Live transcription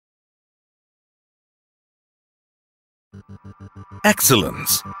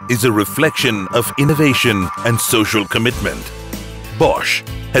Excellence is a reflection of innovation and social commitment. Bosch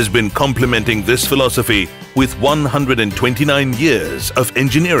has been complementing this philosophy with 129 years of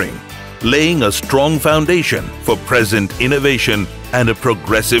engineering, laying a strong foundation for present innovation and a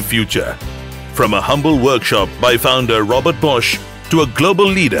progressive future. From a humble workshop by founder Robert Bosch to a global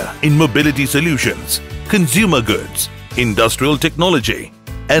leader in mobility solutions, consumer goods, industrial technology,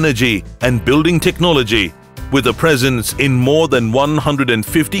 energy and building technology, with a presence in more than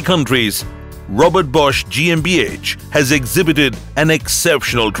 150 countries, Robert Bosch GmbH has exhibited an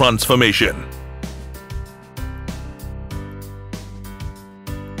exceptional transformation.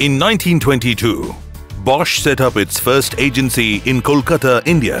 In 1922, Bosch set up its first agency in Kolkata,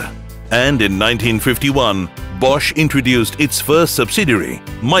 India, and in 1951, Bosch introduced its first subsidiary,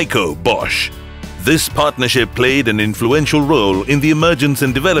 Myco Bosch. This partnership played an influential role in the emergence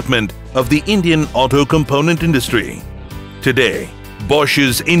and development of the Indian auto component industry. Today,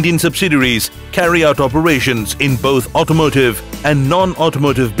 Bosch's Indian subsidiaries carry out operations in both automotive and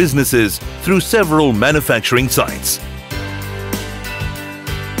non-automotive businesses through several manufacturing sites.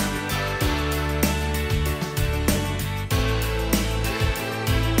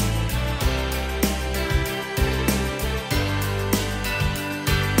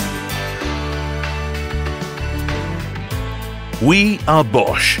 We are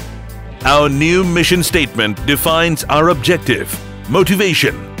Bosch. Our new mission statement defines our objective,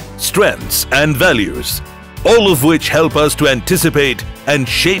 motivation, strengths and values, all of which help us to anticipate and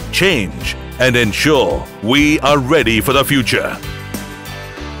shape change and ensure we are ready for the future.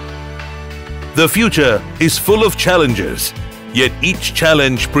 The future is full of challenges, yet each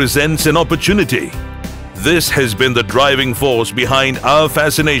challenge presents an opportunity. This has been the driving force behind our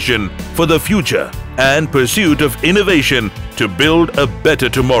fascination for the future and pursuit of innovation to build a better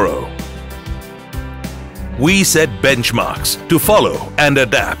tomorrow. We set benchmarks to follow and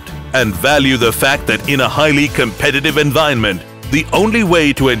adapt, and value the fact that in a highly competitive environment, the only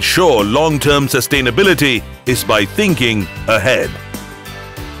way to ensure long-term sustainability is by thinking ahead.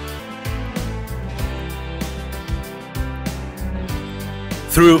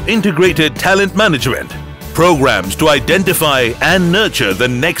 Through integrated talent management, programs to identify and nurture the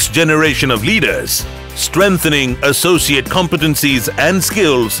next generation of leaders, strengthening associate competencies and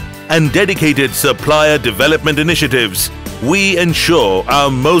skills, and dedicated supplier development initiatives, we ensure our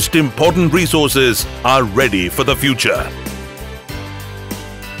most important resources are ready for the future.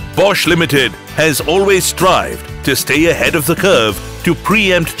 Bosch Limited has always strived to stay ahead of the curve to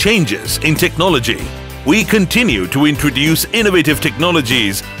preempt changes in technology. We continue to introduce innovative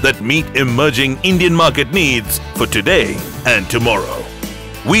technologies that meet emerging Indian market needs for today and tomorrow.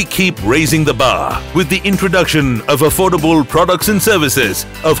 We keep raising the bar with the introduction of affordable products and services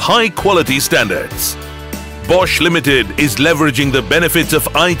of high quality standards. Bosch Limited is leveraging the benefits of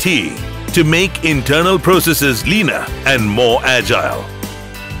IT to make internal processes leaner and more agile.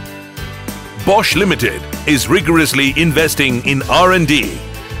 Bosch Limited is rigorously investing in R&D,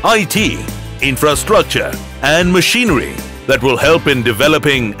 IT, infrastructure and machinery that will help in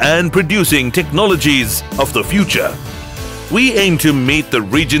developing and producing technologies of the future. We aim to meet the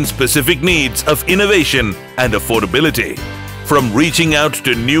region-specific needs of innovation and affordability, from reaching out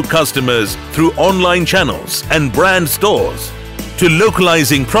to new customers through online channels and brand stores, to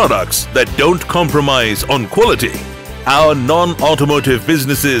localizing products that don't compromise on quality. Our non-automotive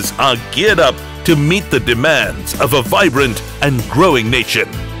businesses are geared up to meet the demands of a vibrant and growing nation.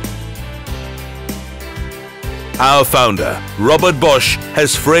 Our founder, Robert Bosch,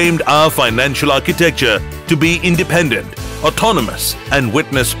 has framed our financial architecture to be independent, autonomous, and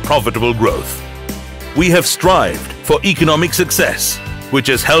witness profitable growth. We have strived for economic success, which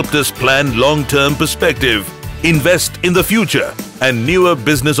has helped us plan long-term perspective, invest in the future and newer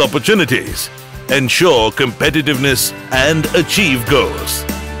business opportunities, ensure competitiveness, and achieve goals.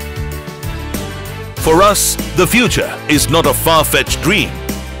 For us, the future is not a far-fetched dream,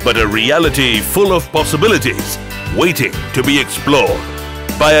 but a reality full of possibilities waiting to be explored.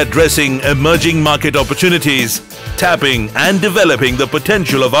 By addressing emerging market opportunities, tapping and developing the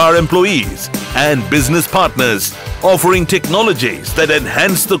potential of our employees and business partners, offering technologies that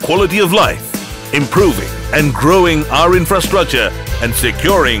enhance the quality of life, improving and growing our infrastructure, and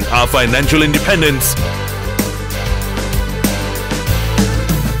securing our financial independence,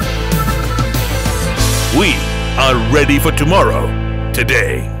 we are ready for tomorrow,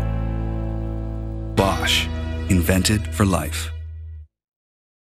 today. Bosch, invented for life.